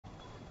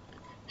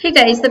Hey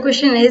guys, the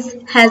question is,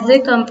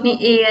 Hezir Company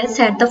A.S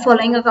had the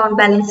following account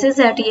balances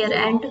at year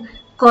end: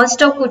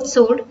 cost of goods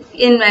sold,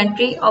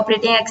 inventory,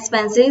 operating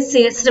expenses,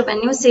 sales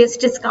revenue, sales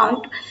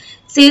discount,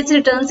 sales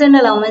returns and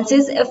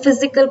allowances. A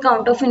physical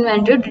count of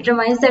inventory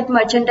determines that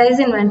merchandise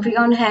inventory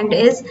on hand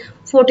is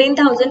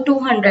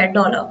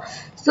 $14,200.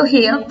 So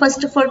here,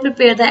 first of all,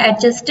 prepare the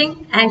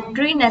adjusting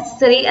entry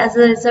necessary as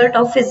a result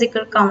of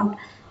physical count.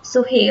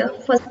 So here,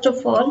 first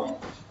of all,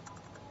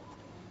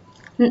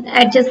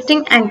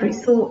 adjusting entry.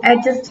 So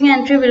adjusting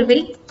entry will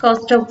be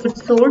cost of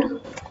goods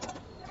sold,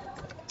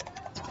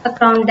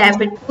 account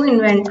debit to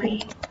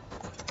inventory.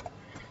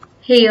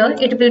 Here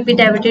it will be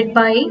debited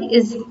by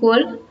is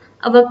equal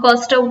our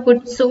cost of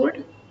goods sold,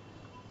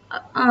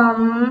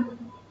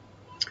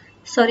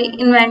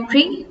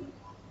 inventory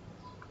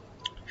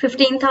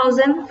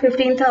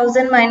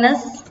 15,000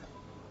 minus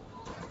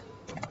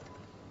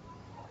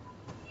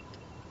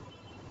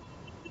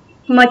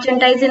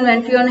merchandise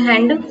inventory on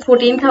hand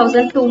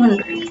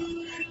 14,200.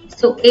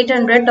 So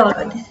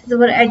 $800. This is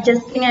our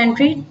adjusting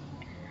entry.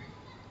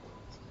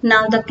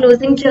 Now the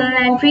closing journal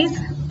entries,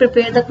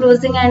 prepare the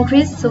closing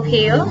entries. So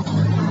here,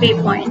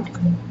 waypoint.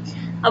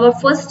 Our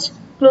first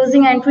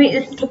closing entry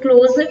is to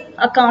close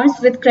accounts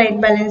with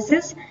credit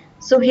balances.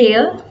 So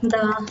here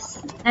the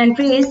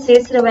entry is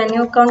sales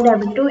revenue account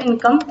debit to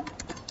income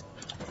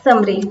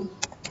summary.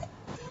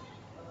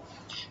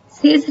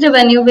 Sales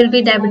revenue will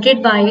be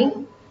debited by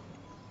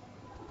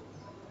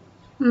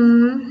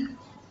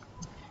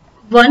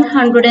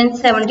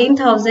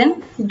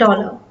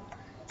 $117,000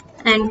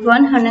 and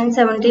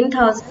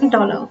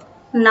 $117,000.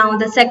 Now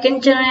the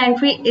second journal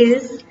entry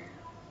is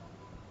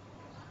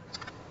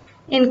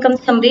income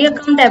summary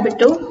account debit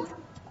to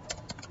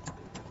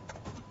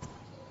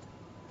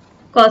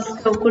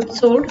cost of goods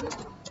sold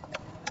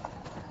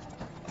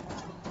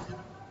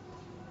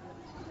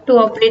to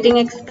operating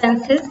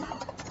expenses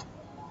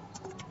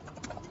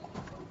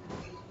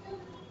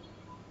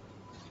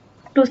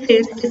to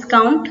sales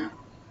discount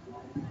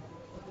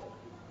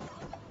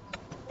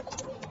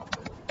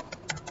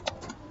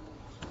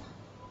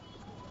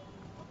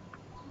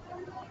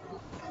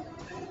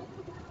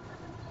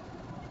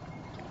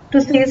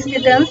to sales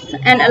returns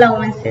and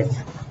allowances.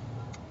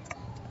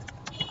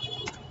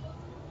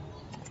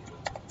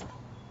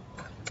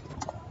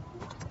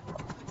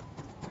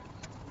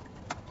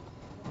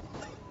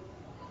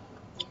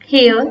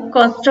 Here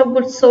cost of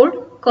goods sold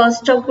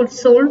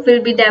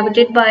will be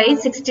debited by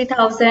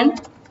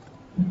 60,000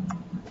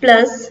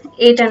 plus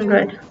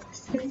 800,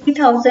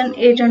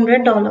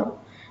 $60,800.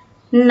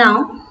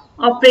 Now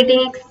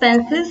operating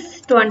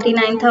expenses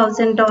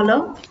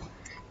 $29,000,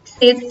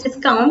 sales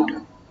discount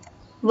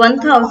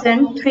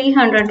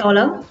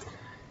 $1,300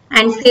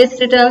 and sales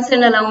returns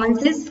and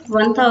allowances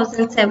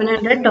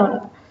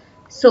 $1,700.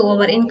 So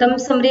our income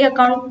summary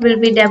account will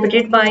be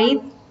debited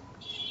by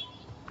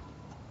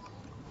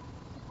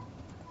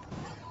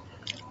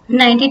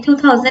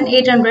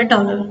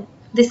 $92,800.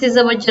 This is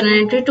our journal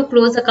entry to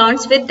close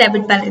accounts with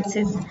debit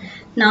balances.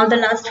 Now the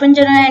last one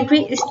journal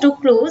entry is to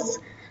close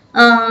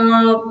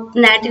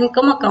net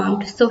income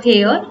account. So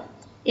here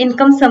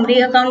income summary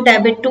account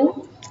debit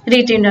to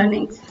retained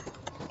earnings.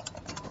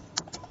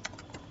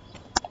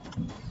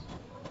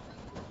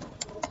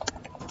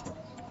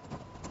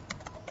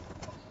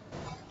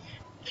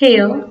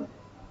 Here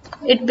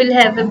it will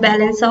have a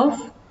balance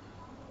of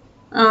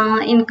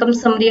income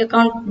summary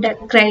account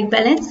credit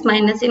balance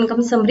minus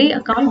income summary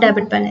account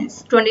debit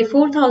balance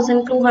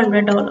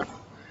 $24,200.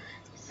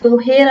 So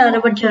here are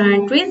our journal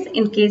entries.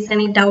 In case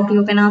any doubt,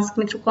 you can ask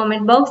me through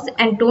comment box,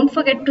 and don't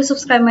forget to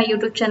subscribe my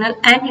YouTube channel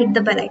and hit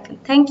the bell icon.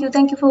 Thank you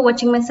for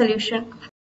watching my solution.